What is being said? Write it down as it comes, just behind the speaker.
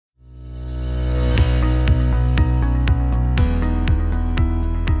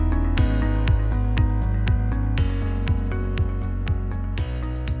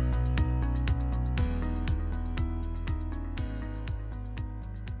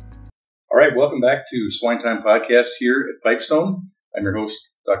right, welcome back to SwineTime Podcast here at Pipestone. I'm your host,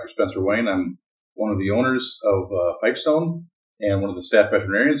 Dr. Spencer Wayne. I'm one of the owners of Pipestone and one of the staff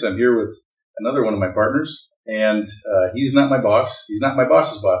veterinarians. I'm here with another one of my partners, and he's not my boss. He's not my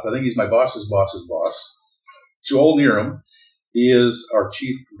boss's boss. I think he's my boss's boss's boss. Joel Nerem. He is our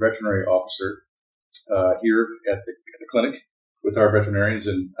Chief Veterinary Officer here at the clinic with our veterinarians,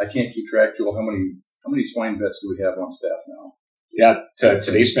 and I can't keep track, Joel. How many swine vets do we have on staff now? Yeah,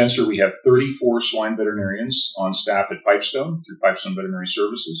 today, Spencer, we have 34 swine veterinarians on staff at Pipestone through Pipestone Veterinary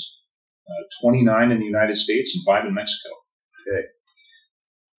Services, 29 in the United States and 5 in Mexico. Okay.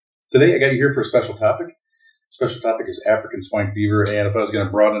 Today, I got you here for a special topic. Special topic is African swine fever, and if I was going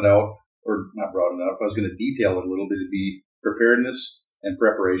to broaden it out, or not broaden it out, if I was going to detail it a little bit, it'd be preparedness and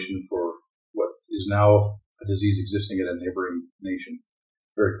preparation for what is now a disease existing in a neighboring nation,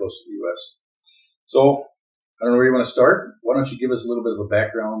 very close to the U.S. So, I don't know where you want to start. Why don't you give us a little bit of a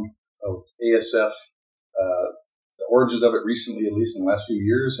background of ASF, the origins of it recently, at least in the last few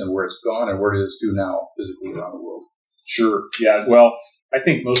years, and where it's gone and where it is to now physically around the world. Sure. Yeah. Well, I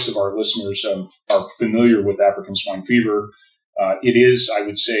think most of our listeners are familiar with African swine fever. It is, I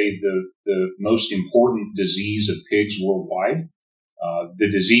would say, the most important disease of pigs worldwide.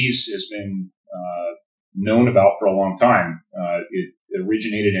 The disease has been known about for a long time. It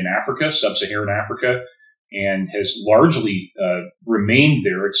originated in Africa, sub-Saharan Africa, and has largely remained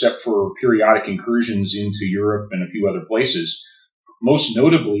there except for periodic incursions into Europe and a few other places. Most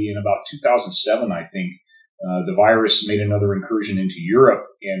notably, in about 2007, I think, the virus made another incursion into Europe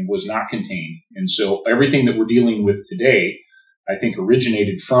and was not contained. And so everything that we're dealing with today, I think,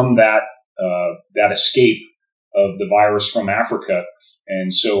 originated from that escape of the virus from Africa.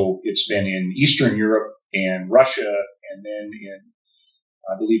 And so it's been in Eastern Europe and Russia, and then in,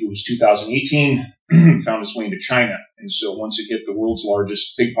 I believe it was 2018, found its way into China. And so once it hit the world's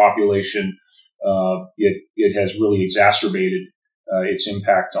largest pig population, it has really exacerbated its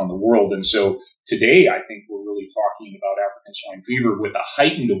impact on the world. And so today, I think we're really talking about African swine fever with a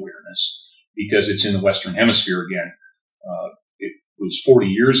heightened awareness because it's in the Western Hemisphere again. It was 40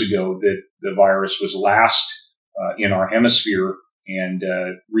 years ago that the virus was last in our hemisphere, and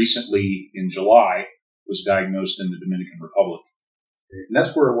recently in July was diagnosed in the Dominican Republic. And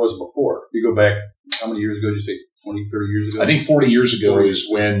that's where it was before. If you go back, how many years ago did you say? 20, 30 years ago? I think 40 years ago is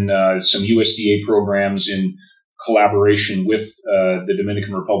when some USDA programs in collaboration with the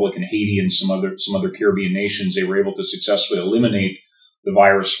Dominican Republic and Haiti and some other Caribbean nations, they were able to successfully eliminate the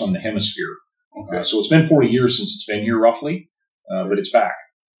virus from the hemisphere. Okay. So it's been 40 years since it's been here roughly, but it's back.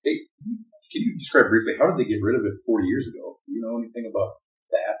 Hey, can you describe briefly, how did they get rid of it 40 years ago? Do you know anything about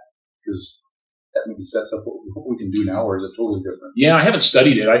that? Because that maybe sets up what we can do now, or is it totally different? Yeah, I haven't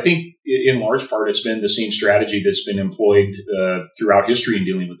studied it. I think in large part it's been the same strategy that's been employed throughout history in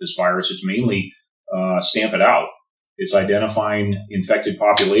dealing with this virus. It's mainly stamp it out. It's identifying infected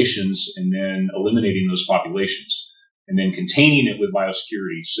populations and then eliminating those populations and then containing it with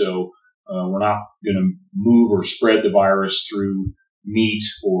biosecurity. So we're not going to move or spread the virus through meat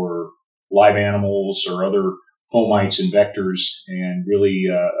or live animals or other fomites and vectors, and really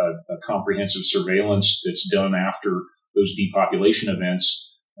a comprehensive surveillance that's done after those depopulation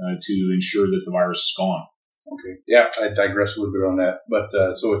events to ensure that the virus is gone. Okay. Yeah, I digress a little bit on that. But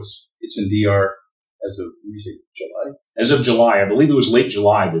so it's in DR as of, you say, July? As of July. I believe it was late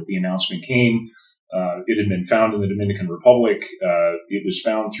July that the announcement came. It had been found in the Dominican Republic. It was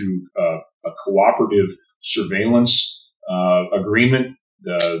found through a cooperative surveillance agreement.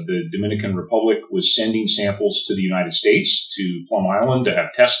 The Dominican Republic was sending samples to the United States, to Plum Island, to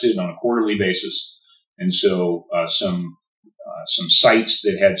have tested on a quarterly basis. And so some sites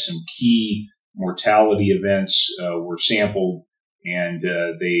that had some key mortality events were sampled, and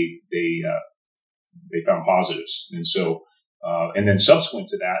they found positives. And so and then subsequent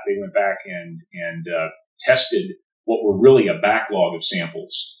to that, they went back and tested what were really a backlog of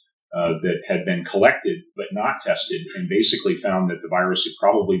samples that had been collected but not tested, and basically found that the virus had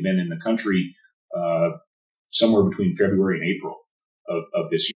probably been in the country somewhere between February and April of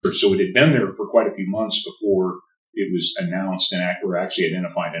this year. So it had been there for quite a few months before it was announced and were actually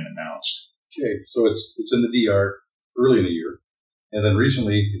identified and announced. Okay, so it's in the DR early in the year, and then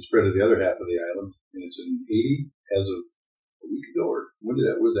recently it spread to the other half of the island, and it's in Haiti as of a week ago, or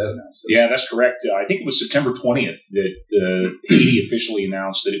was that announced? Yeah, that's correct. I think it was September 20th that Haiti officially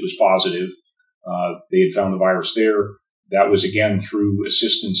announced that it was positive. They had found the virus there. That was, again, through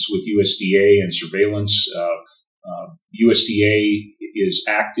assistance with USDA and surveillance. USDA is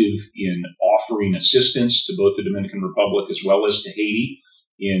active in offering assistance to both the Dominican Republic as well as to Haiti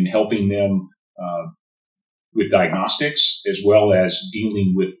in helping them with diagnostics, as well as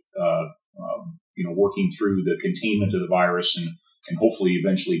dealing with working through the containment of the virus and hopefully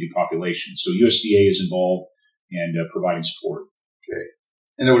eventually depopulation. So USDA is involved and providing support. Okay.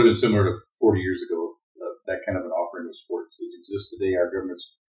 And that would have been similar to 40 years ago. That kind of an offering of support exists today. Our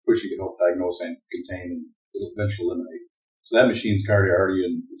government's pushing to help diagnose and contain and eventually eliminate. So that machine's already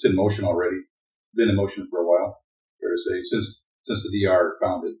it's in motion already. Been in motion for a while, fair to say, since the DR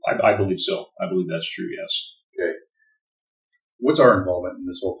founded. I believe so. I believe that's true, yes. Okay. What's our involvement in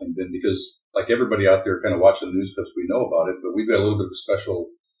this whole thing been? Because like everybody out there kind of watching the news clips, we know about it, but we've got a little bit of a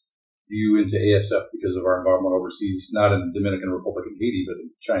special view into ASF because of our involvement overseas, not in the Dominican Republic and Haiti, but in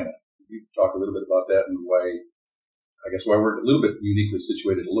China. You talk a little bit about that and why we're a little bit uniquely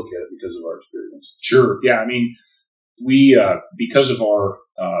situated to look at it because of our experience. Sure. Yeah. I mean, we, because of our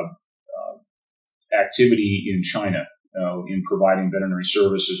activity in China, in providing veterinary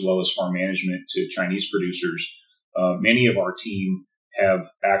service as well as farm management to Chinese producers, many of our team have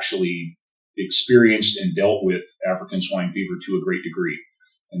actually experienced and dealt with African swine fever to a great degree.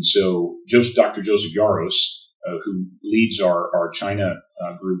 And so Dr. Joseph Yaros, who leads our China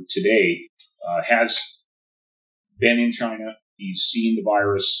group today, has been in China. He's seen the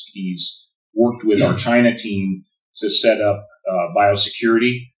virus. He's worked with our China team to set up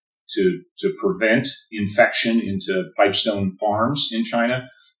biosecurity to prevent infection into pipestone farms in China.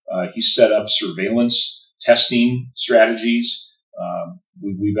 He's set up surveillance testing strategies.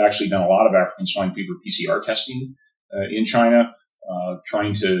 We've actually done a lot of African swine fever PCR testing in China,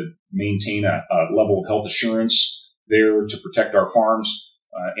 trying to maintain a level of health assurance there to protect our farms.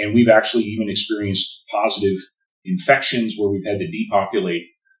 And we've actually even experienced positive infections where we've had to depopulate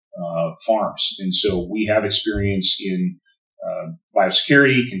farms. And so we have experience in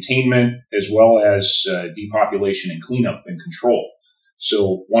biosecurity, containment, as well as depopulation and cleanup and control.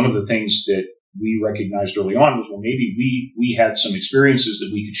 So one of the things that we recognized early on was, well, maybe we had some experiences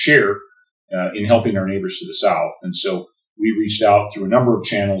that we could share in helping our neighbors to the south. And so we reached out through a number of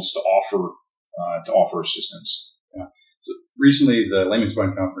channels to offer assistance. Yeah. So recently, the Layman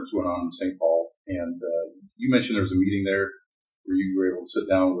Swine Conference went on in St. Paul, and you mentioned there was a meeting there where you were able to sit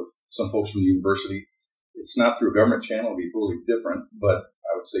down with some folks from the university. It's not through a government channel; it'll be totally different, but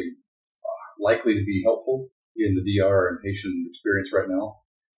I would say likely to be helpful in the DR and Haitian experience right now.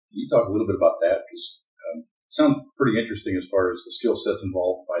 Can you talk a little bit about that? Because it sounds pretty interesting as far as the skill sets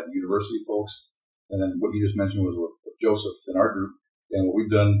involved by the university folks. And then what you just mentioned was with Joseph and our group. And what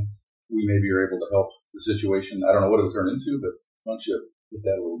we've done, we maybe are able to help the situation. I don't know what it'll turn into, but why don't you hit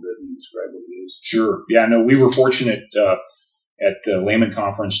that a little bit and describe what it is? Sure. Yeah, no, we were fortunate at the Layman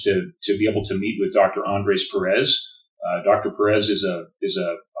Conference to be able to meet with Dr. Andres Perez. Dr. Perez is a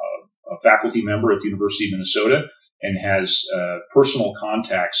faculty member at the University of Minnesota and has personal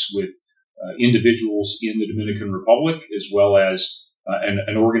contacts with individuals in the Dominican Republic, as well as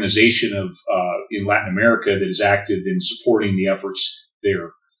an organization in Latin America that is active in supporting the efforts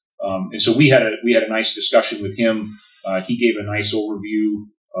there. And so we had a nice discussion with him. He gave a nice overview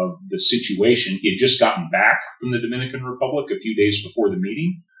of the situation. He had just gotten back from the Dominican Republic a few days before the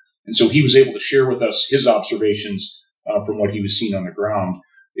meeting. And so he was able to share with us his observations from what he was seeing on the ground.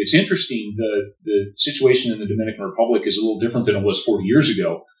 It's interesting, the situation in the Dominican Republic is a little different than it was 40 years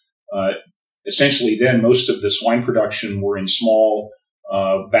ago. Essentially, then, most of the swine production were in small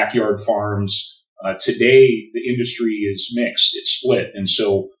backyard farms. Today, the industry is mixed. It's split. And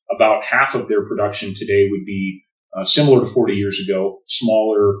so about half of their production today would be similar to 40 years ago,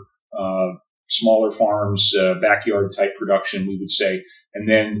 smaller farms, backyard type production, we would say. And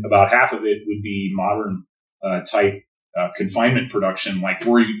then about half of it would be modern type confinement production like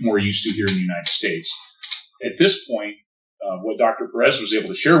we're more used to here in the United States. At this point, what Dr. Perez was able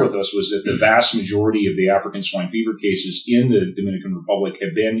to share with us was that the vast majority of the African swine fever cases in the Dominican Republic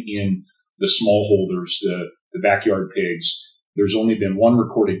have been in the smallholders, the backyard pigs. There's only been one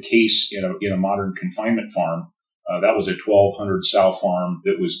recorded case in a modern confinement farm. That was a 1,200 sow farm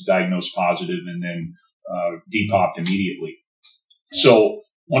that was diagnosed positive and then depopped immediately. So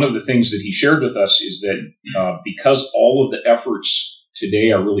one of the things that he shared with us is that because all of the efforts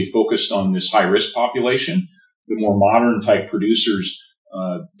today are really focused on this high-risk population, the more modern type producers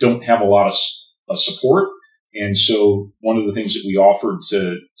don't have a lot of support. And so one of the things that we offered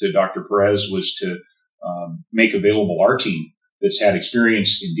to Dr. Perez was to make available our team that's had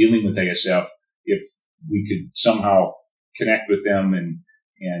experience in dealing with ASF, if we could somehow connect with them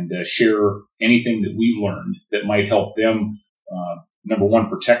and share anything that we've learned that might help them, number one,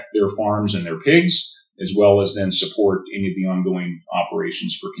 protect their farms and their pigs, as well as then support any of the ongoing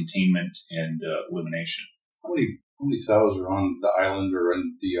operations for containment and elimination. How How many sows are on the island or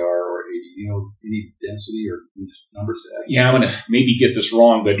in DR or Haiti? You know, any density or just numbers to that? Yeah, I'm going to maybe get this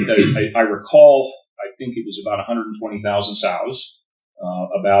wrong, but I recall, I think it was about 120,000 sows.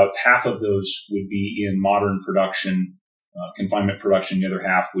 About half of those would be in modern production, confinement production. The other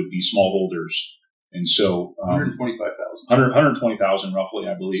half would be smallholders. And so 125,000. 120,000 roughly,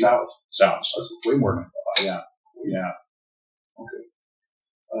 I believe. Sows. That's way more than I thought. Yeah. Okay.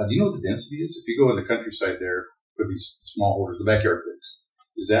 Do you know what the density is? If you go in the countryside there, for these smallholders, the backyard pigs,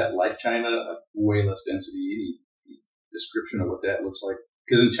 is that like China? Way less density? Any description of what that looks like?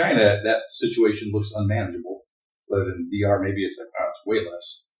 Because in China, that situation looks unmanageable. But in DR, maybe it's like, it's way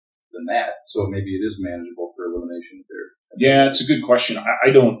less than that. So maybe it is manageable for elimination there. Yeah, it's a good question.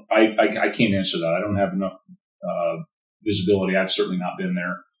 I can't answer that. I don't have enough visibility. I've certainly not been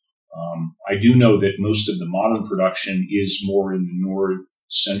there. I do know that most of the modern production is more in the north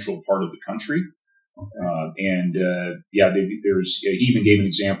central part of the country. Okay. He even gave an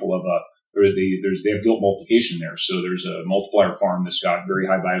example of they have gilt multiplication there. So there's a multiplier farm that's got very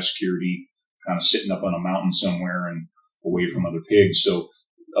high biosecurity, kind of sitting up on a mountain somewhere and away from other pigs. So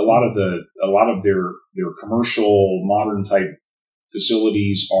a lot of their commercial modern type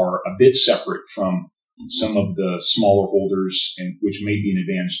facilities are a bit separate from some of the smaller holders, and which may be an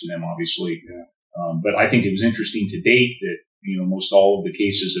advantage to them, obviously. Yeah. But I think it was interesting to date that most all of the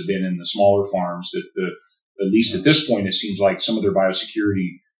cases have been in the smaller farms. That at least at this point, it seems like some of their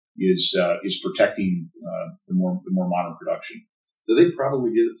biosecurity is protecting the more modern production. Do they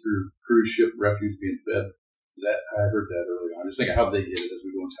probably get it through cruise ship refuse being fed? I heard that earlier on. I'm just thinking how they get it as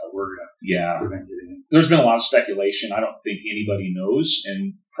we go into how we're going to prevent getting it. There's been a lot of speculation. I don't think anybody knows,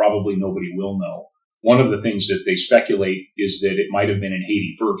 and probably nobody will know. One of the things that they speculate is that it might have been in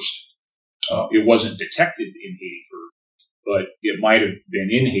Haiti first. It wasn't detected in Haiti first, but it might have been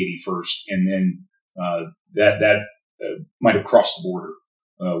in Haiti first, and then that might have crossed the border.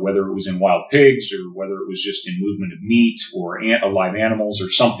 Whether it was in wild pigs or whether it was just in movement of meat or live animals or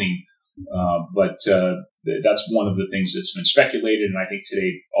something. But that's one of the things that's been speculated. And I think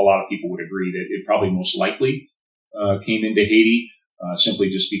today a lot of people would agree that it probably most likely came into Haiti simply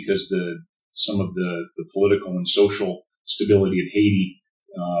just because some of the political and social stability of Haiti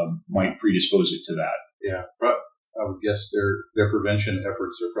might predispose it to that. Yeah. I would guess their prevention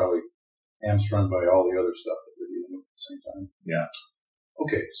efforts are probably hamstrung by all the other stuff that they're dealing with at the same time. Yeah.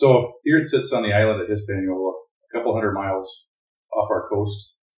 Okay, so here it sits on the island of Hispaniola, a couple hundred miles off our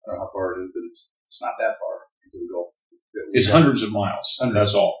coast. I don't know how far it is, but it's not that far into the Gulf. It's hundreds of miles.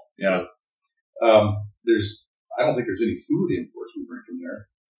 That's all. Yeah. I don't think there's any food imports we bring from there,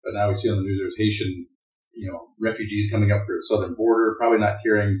 but now we see on the news there's Haitian, refugees coming up through the southern border, probably not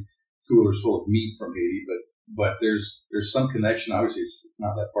carrying coolers full of meat from Haiti, but there's some connection. Obviously, it's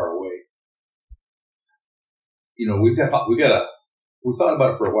not that far away. We've thought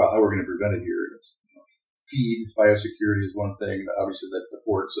about it for a while, how we're going to prevent it here. Feed, biosecurity is one thing, obviously the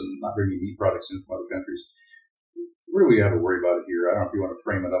ports and not bringing meat products in from other countries. What do we have to worry about it here? I don't know if you want to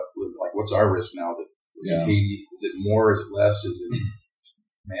frame it up with, like, what's our risk now? Is it Haiti? Is it more? Is it less? Is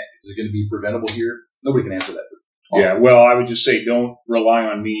it going to be preventable here? Nobody can answer that. Yeah, well, I would just say don't rely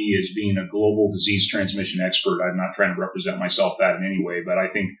on me as being a global disease transmission expert. I'm not trying to represent myself that in any way, but I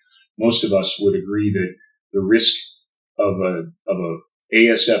think most of us would agree that the risk of a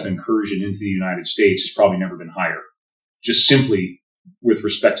ASF incursion into the United States has probably never been higher, just simply with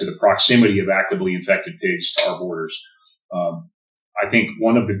respect to the proximity of actively infected pigs to our borders. I think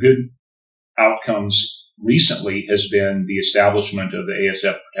one of the good outcomes recently has been the establishment of the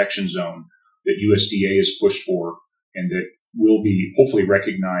ASF protection zone that USDA has pushed for and that will be hopefully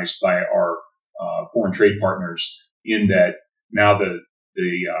recognized by our foreign trade partners, in that now the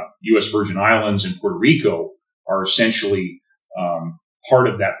U.S. Virgin Islands and Puerto Rico are essentially part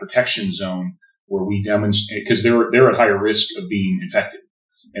of that protection zone where we demonstrate, because they're at higher risk of being infected.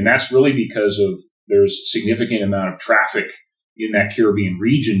 And that's really because there's significant amount of traffic in that Caribbean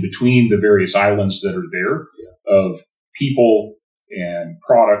region between the various islands that are there, of people and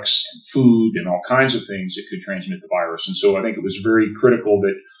products and food and all kinds of things that could transmit the virus. And so I think it was very critical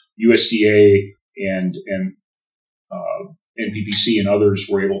that USDA and NPPC and others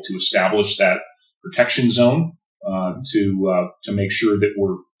were able to establish that protection zone to make sure that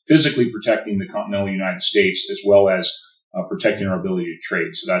we're physically protecting the continental United States as well as protecting our ability to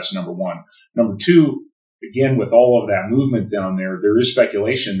trade. So that's number one. Number two, again, with all of that movement down there, there is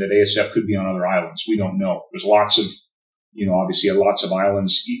speculation that ASF could be on other islands. We don't know. There's lots of, obviously lots of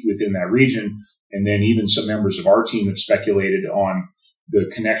islands within that region. And then even some members of our team have speculated on the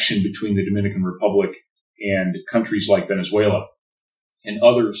connection between the Dominican Republic and countries like Venezuela and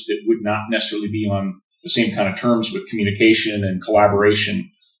others that would not necessarily be on the same kind of terms with communication and collaboration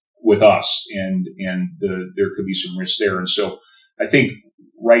with us, and there could be some risks there. And so I think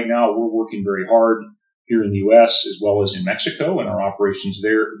right now we're working very hard here in the U.S. as well as in Mexico and our operations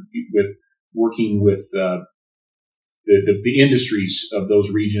there, with working with the industries of those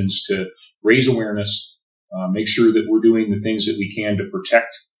regions to raise awareness, make sure that we're doing the things that we can to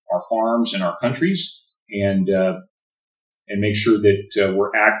protect our farms and our countries, and make sure that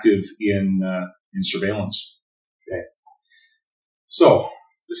we're active in surveillance. Okay. So,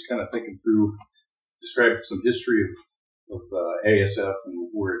 just kind of thinking through, describing some history of ASF and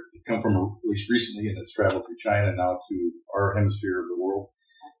where it come from, at least recently, and it's traveled through China now to our hemisphere of the world.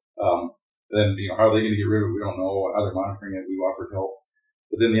 Then, how are they going to get rid of it? We don't know. How they're monitoring it, we've offered help.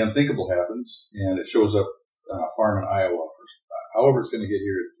 But then the unthinkable happens, and it shows up on a farm in Iowa. However it's going to get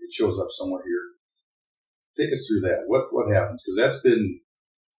here, it shows up somewhere here. Take us through that. What happens? Because that's been,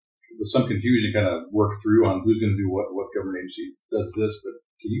 with some confusion, kind of worked through on who's going to do what government agency does this. But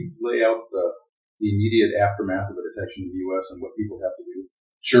can you lay out the immediate aftermath of the detection in the U.S. and what people have to do?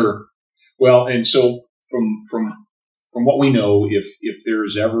 Sure. Well, and so from what we know, if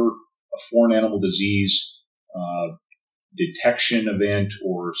there's ever a foreign animal disease detection event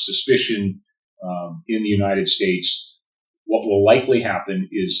or suspicion in the United States, what will likely happen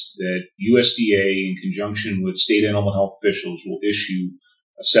is that USDA, in conjunction with state animal health officials, will issue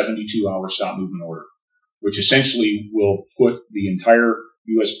a 72-hour stop movement order, which essentially will put the entire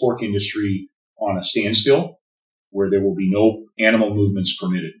U.S. pork industry on a standstill, where there will be no animal movements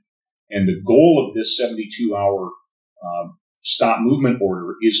permitted. And the goal of this 72-hour stop movement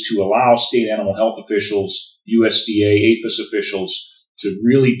order is to allow state animal health officials, USDA, APHIS officials, to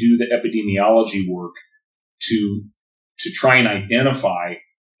really do the epidemiology work to try and identify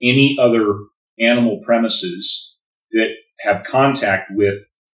any other animal premises that have contact with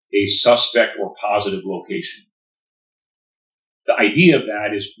a suspect or positive location. The idea of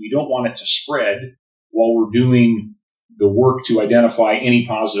that is we don't want it to spread while we're doing the work to identify any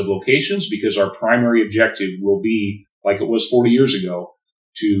positive locations, because our primary objective will be, like it was 40 years ago,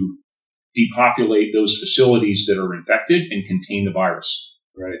 to depopulate those facilities that are infected and contain the virus.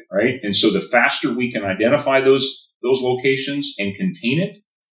 Right. And so the faster we can identify those locations and contain it,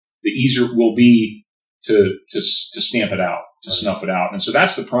 the easier it will be to stamp it out, to snuff it out. And so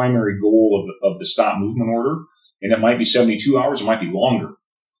that's the primary goal of the stop movement order. And it might be 72 hours, it might be longer.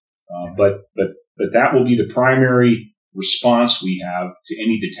 But that will be the primary response we have to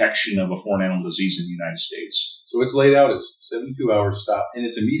any detection of a foreign animal disease in the United States. So it's laid out as 72 hours stop, and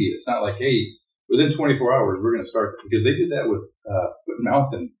it's immediate. It's not like, hey, within 24 hours, we're going to start, because they did that with foot and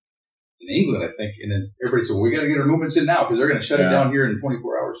mouth in England, I think. And then everybody said, well, we got to get our movements in now because they're going to shut it down here in 24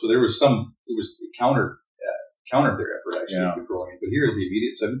 hours. So it countered their effort actually of controlling it. But here it'll be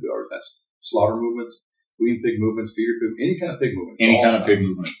immediate, 72 hours. That's slaughter movements, wean pig movements, feeder pig, any kind of pig movement. Any kind of pig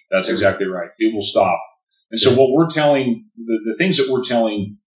movement. That's exactly right. It will stop. And so what we're telling, the things that we're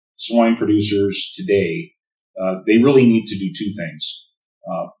telling swine producers today, they really need to do two things.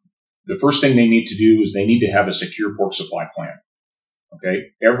 The first thing they need to do is they need to have a secure pork supply plan. Okay?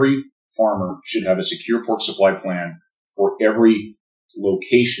 Every farmer should have a secure pork supply plan for every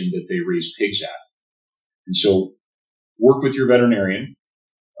location that they raise pigs at. And so work with your veterinarian.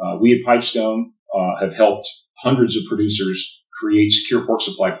 We at Pipestone have helped hundreds of producers create secure pork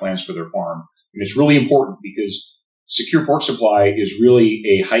supply plans for their farm. And it's really important because secure pork supply is really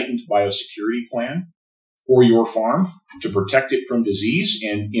a heightened biosecurity plan for your farm to protect it from disease,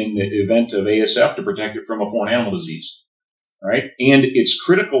 and in the event of ASF, to protect it from a foreign animal disease. Right? And it's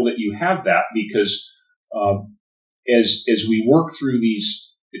critical that you have that because as we work through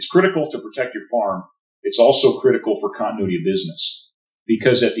these, it's critical to protect your farm. It's also critical for continuity of business,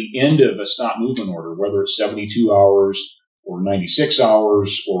 because at the end of a stop movement order, whether it's 72 hours or 96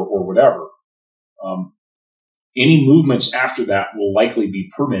 hours or whatever, any movements after that will likely be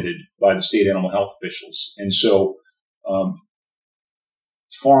permitted by the state animal health officials. And so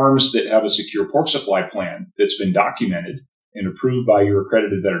farms that have a secure pork supply plan that's been documented and approved by your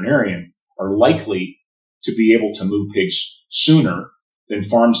accredited veterinarian are likely to be able to move pigs sooner than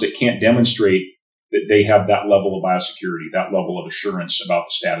farms that can't demonstrate that they have that level of biosecurity, that level of assurance about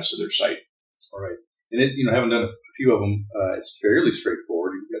the status of their site. All right. And having done a few of them, it's fairly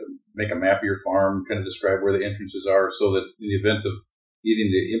straightforward. You've got to make a map of your farm, kind of describe where the entrances are, so that in the event of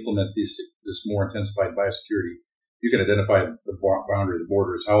needing to implement this more intensified biosecurity, you can identify the boundary, the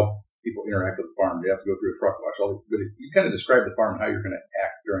borders, how people interact with the farm. They have to go through a truck wash. But you kind of describe the farm and how you're going to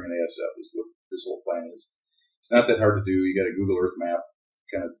act during an ASF is what this whole plan is. It's not that hard to do. You got a Google Earth map,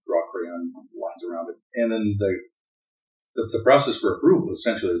 kind of draw crayon lines around it. And then The process for approval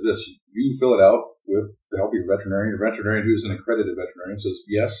essentially is this. You fill it out with the help of your veterinarian who's an accredited veterinarian says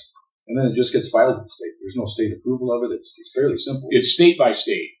yes, and then it just gets filed with the state. There's no state approval of it. It's fairly simple. It's state by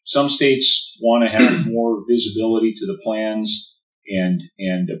state. Some states want to have more visibility to the plans and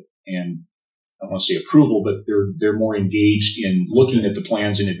I don't want to say approval, but they're more engaged in looking at the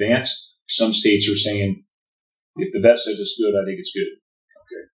plans in advance. Some states are saying, if the vet says it's good, I think it's good.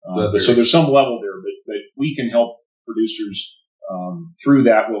 Okay. So there's some level there, but we can help producers through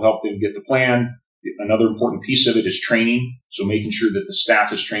that. We'll help them get the plan. Another important piece of it is training. So making sure that the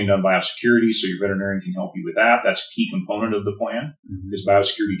staff is trained on biosecurity, so your veterinarian can help you with that. That's a key component of the plan, is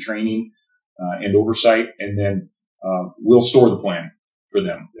biosecurity training and oversight. And then we'll store the plan for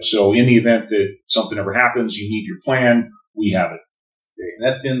them. Yeah. So in the event that something ever happens, you need your plan, we have it. Okay. And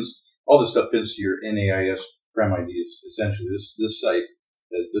that pins, all this stuff pins to your NAIS Prem ID. It's essentially this site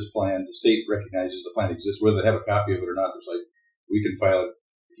has this plan. The state recognizes the plan exists, whether they have a copy of it or not. There's like, we can file it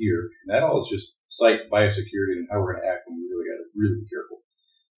here. And that all is just site biosecurity and how we're going to act, and we really got to really be careful.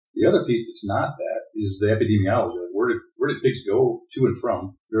 The other piece that's not that is the epidemiology. Where did pigs go to and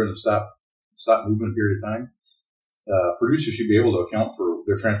from during the stop movement period of time? Producers should be able to account for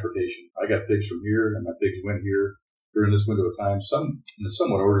their transportation. I got pigs from here, and my pigs went here during this window of time, in a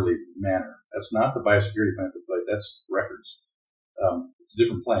somewhat orderly manner. That's not the biosecurity plan for the site. That's records. It's a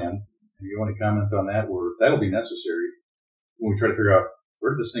different plan. If you want to comment on that, or that'll be necessary when we try to figure out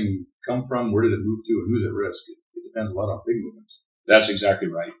where did this thing come from, where did it move to, and who's at risk. It depends a lot on pig movements. That's exactly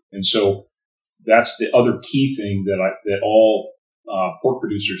right. And so that's the other key thing that all pork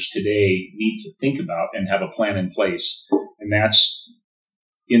producers today need to think about and have a plan in place. And that's,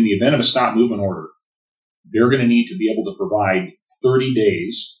 in the event of a stop movement order, they're going to need to be able to provide 30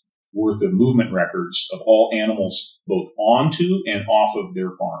 days worth of movement records of all animals, both onto and off of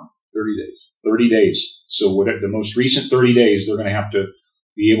their farm. 30 days. 30 days. So the most recent 30 days, they're going to have to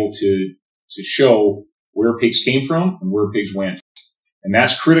be able to show where pigs came from and where pigs went. And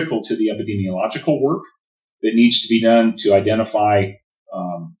that's critical to the epidemiological work that needs to be done to identify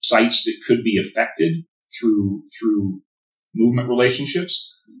sites that could be affected through movement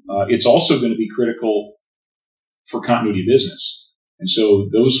relationships. It's also going to be critical for continuity of business. And so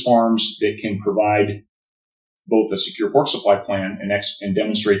those farms that can provide both a secure pork supply plan and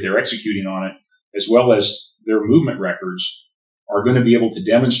demonstrate they're executing on it, as well as their movement records, are going to be able to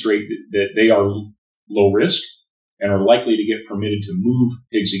demonstrate that they are low risk and are likely to get permitted to move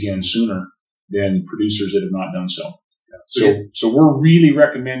pigs again sooner than producers that have not done so. Yeah. So we're really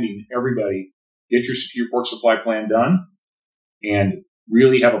recommending everybody get your secure pork supply plan done and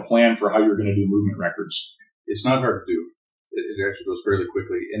really have a plan for how you're going to do movement records. It's not hard to do. It actually goes fairly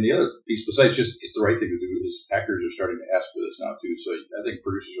quickly. And the other piece, besides just it's the right thing to do, is packers are starting to ask for this now too. So I think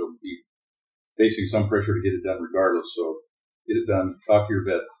producers will be facing some pressure to get it done regardless. So get it done, talk to your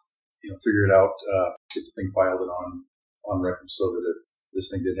vet, figure it out, get the thing filed and on record so that if this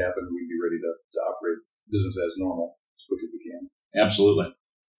thing did happen, we'd be ready to operate business as normal as quick as we can. Absolutely.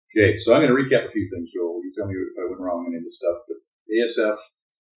 Okay, so I'm going to recap a few things, Joel. You tell me if I went wrong on any of this stuff. But ASF,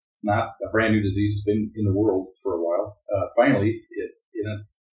 not a brand new disease, it's been in the world for a while. Finally, it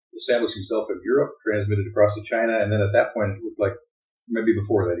established itself in Europe, transmitted across to China, and then at that point, it looked like maybe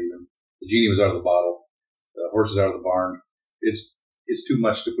before that even, the genie was out of the bottle, the horse is out of the barn. It's too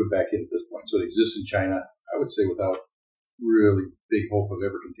much to put back in at this point. So it exists in China, I would say, without really big hope of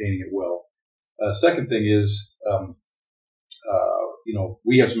ever containing it well. Second thing is,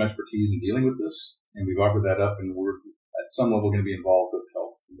 we have some expertise in dealing with this, and we've offered that up, and we're at some level going to be involved with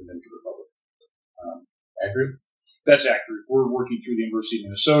help in the Dominican Republic. Accurate? That's accurate. We're working through the University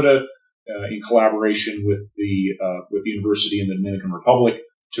of Minnesota in collaboration with the university in the Dominican Republic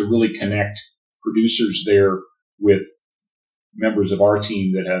to really connect producers there with members of our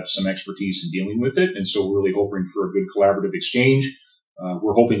team that have some expertise in dealing with it. And so we're really hoping for a good collaborative exchange.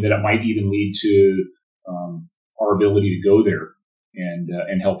 We're hoping that it might even lead to our ability to go there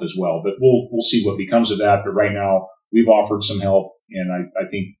and help as well. But we'll see what becomes of that. But right now we've offered some help, and I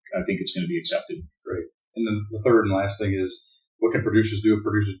think it's going to be accepted. Great. And then the third and last thing is, what can producers do?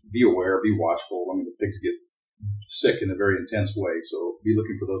 Producers, be aware, be watchful. I mean, the pigs get sick in a very intense way, so be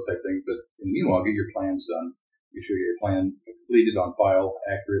looking for those type of things. But in the meanwhile, get your plans done. Make sure you get your plan completed, on file,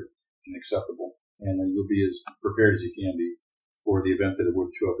 accurate, and acceptable. And then you'll be as prepared as you can be for the event that it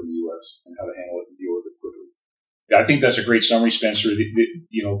would show up in the U.S. and how to handle it and deal with it quickly. Yeah, I think that's a great summary, Spencer.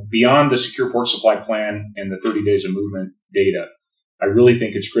 Beyond the secure pork supply plan and the 30 days of movement data, I really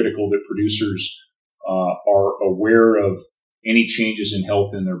think it's critical that producers are aware of any changes in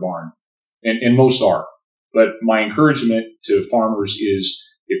health in their barn. And most are. But my encouragement to farmers is,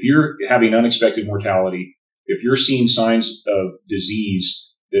 if you're having unexpected mortality, if you're seeing signs of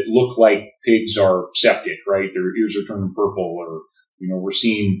disease that look like pigs are septic, right? Their ears are turning purple, or, we're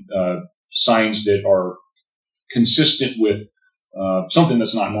seeing signs that are consistent with something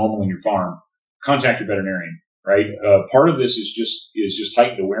that's not normal in your farm, contact your veterinarian, right? Part of this is just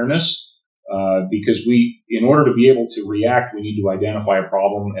heightened awareness, because in order to be able to react, we need to identify a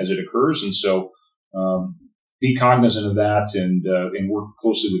problem as it occurs. And so, be cognizant of that and work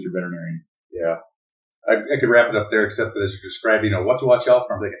closely with your veterinarian. Yeah. I could wrap it up there, except that as you described, what to watch out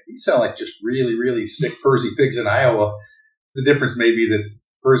for. I'm thinking, these sound like just really, really sick Persy pigs in Iowa. The difference may be that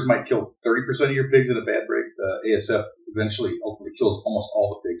PRRS might kill 30% of your pigs in a bad break. ASF ultimately kills almost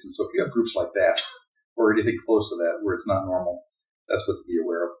all the pigs. And so if you have groups like that, or anything close to that where it's not normal, that's what to be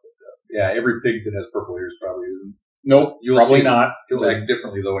aware of. But, every pig that has purple ears probably isn't. Nope, probably not. It'll act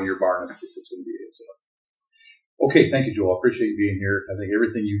differently, though, in your barn if it's going to be ASF. Okay, thank you, Joel. I appreciate you being here. I think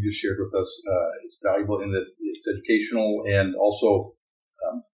everything you just shared with us is valuable in that it's educational, and also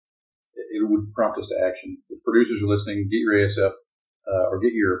it would prompt us to action. If producers are listening, get your ASF or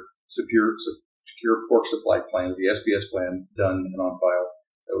get your secure pork supply plans, the SBS plan, done and on file.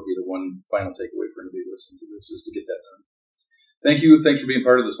 That would be the one final takeaway for anybody listening to this, is to get that done. Thank you. Thanks for being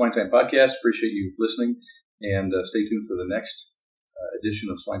part of the SwineTime Podcast. Appreciate you listening, and stay tuned for the next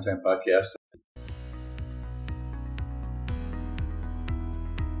edition of SwineTime Podcast.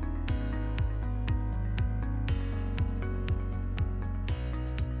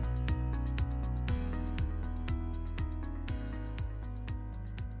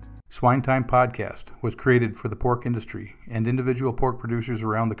 SwineTime Podcast was created for the pork industry and individual pork producers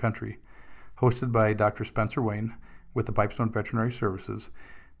around the country. Hosted by Dr. Spencer Wayne with the Pipestone Veterinary Services,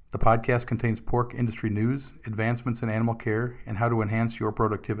 the podcast contains pork industry news, advancements in animal care, and how to enhance your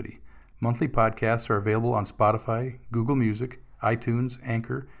productivity. Monthly podcasts are available on Spotify, Google Music, iTunes,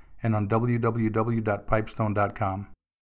 Anchor, and on www.pipestone.com.